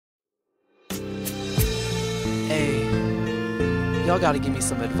Y'all gotta give me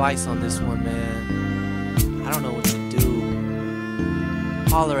some advice on this one, man. I don't know what to do.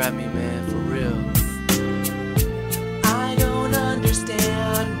 Holler at me, man, for real. I don't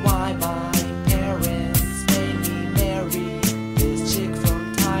understand why my parents made me marry this chick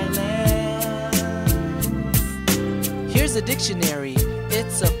from Thailand. Here's a dictionary,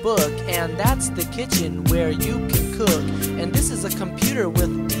 it's a book, and that's the kitchen where you can cook. And this is a computer with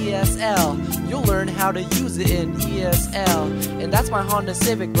DSL. You'll learn how to use it in ESL. And that's my Honda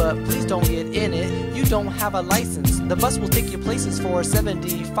Civic, but please don't get in it. You don't have a license. The bus will take you places for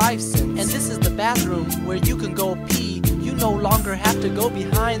 75 cents. And this is the bathroom where you can go pee. You no longer have to go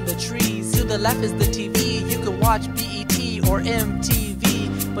behind the trees. To the left is the TV. You can watch BET or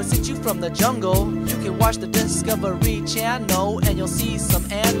MTV. But since you from the jungle, you can watch the Discovery Channel, and you'll see some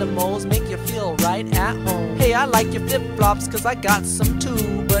animals make you feel right at home. Hey, I like your flip-flops cause I got some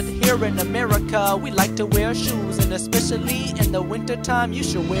too. But here in America, we like to wear shoes, and especially in the wintertime, you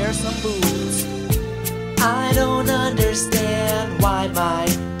should wear some boots. I don't understand why my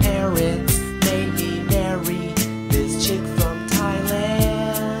parents made me marry this chick from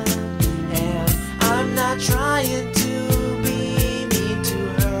Thailand. And I'm not trying to be mean to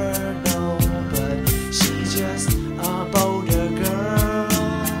her, no, but she's just a boulder girl.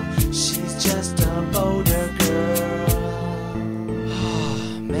 She's just a boulder girl.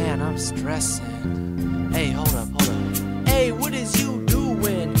 Man, I'm stressing. Hey, hold up. Hey, what is you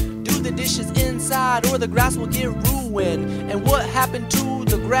doing? Do the dishes inside or the grass will get ruined. And what happened to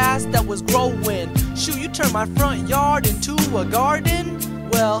the grass that was growing? Shoot, you turned my front yard into a garden?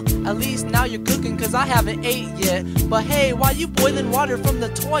 Well, at least now you're cooking cause I haven't ate yet. But hey, why you boiling water from the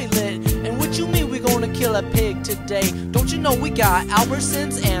toilet? And what you mean we gonna kill a pig today? Don't you know we got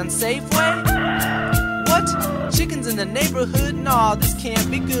Albertsons and Safeway? What? Chickens in the neighborhood? Nah, this can't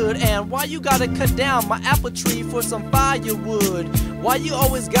be good. And why you gotta cut down my apple tree for some firewood? Why you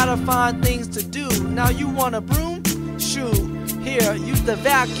always gotta find things to do? Now you want a broom? Shoot, here, use the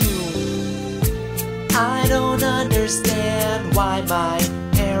vacuum. I don't understand why my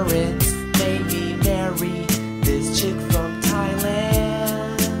parents made me marry this chick from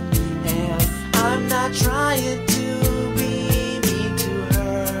Thailand. And I'm not trying to be mean to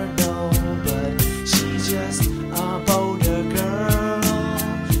her, no, but she's just a boulder girl.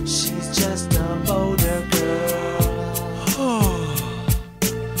 She's just a boulder girl.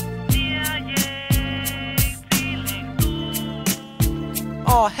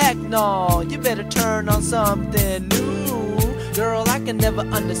 Oh heck no, you better turn on something new. Girl, I can never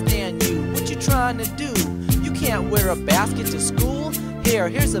understand you. What you trying to do? You can't wear a basket to school?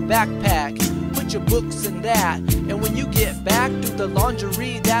 Here's a backpack. Put your books in that. And when you get back, do the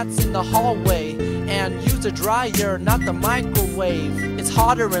laundry that's in the hallway. And use a dryer, not the microwave. It's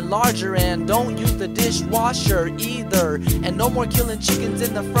hotter and larger, and don't use the dishwasher either. And no more killing chickens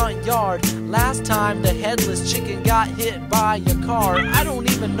in the front yard. Last time the headless chicken got hit by a car. I don't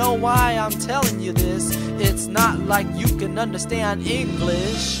even know why I'm telling you this. It's not like you can understand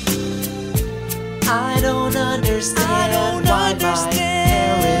English. I don't understand why my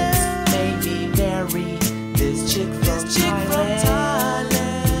parents made me marry this chick from Thailand.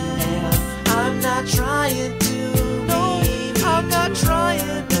 And I'm not trying to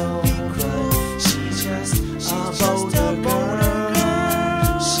be cruel. She's just a boulder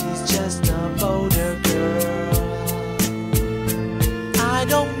girl. She's just a boulder girl. I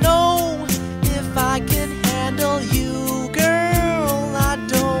don't know if I can handle you, girl. I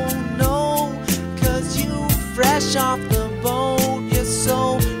don't know, cause you fresh off the boat. You're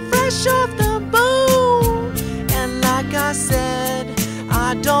so fresh off the boat. And like I said,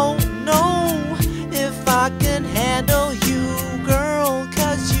 I don't know if I can handle you, girl,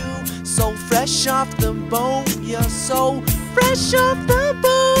 cause you so fresh off the boat. You're so fresh off the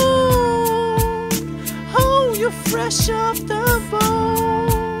boat. Oh, you're fresh off the boat.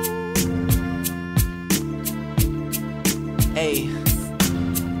 Hey,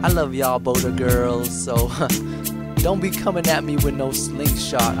 I love y'all boulder girls, so don't be coming at me with no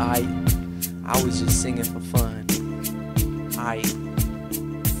slingshot. I was just singing for fun.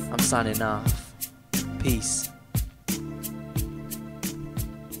 I'm signing off. Peace.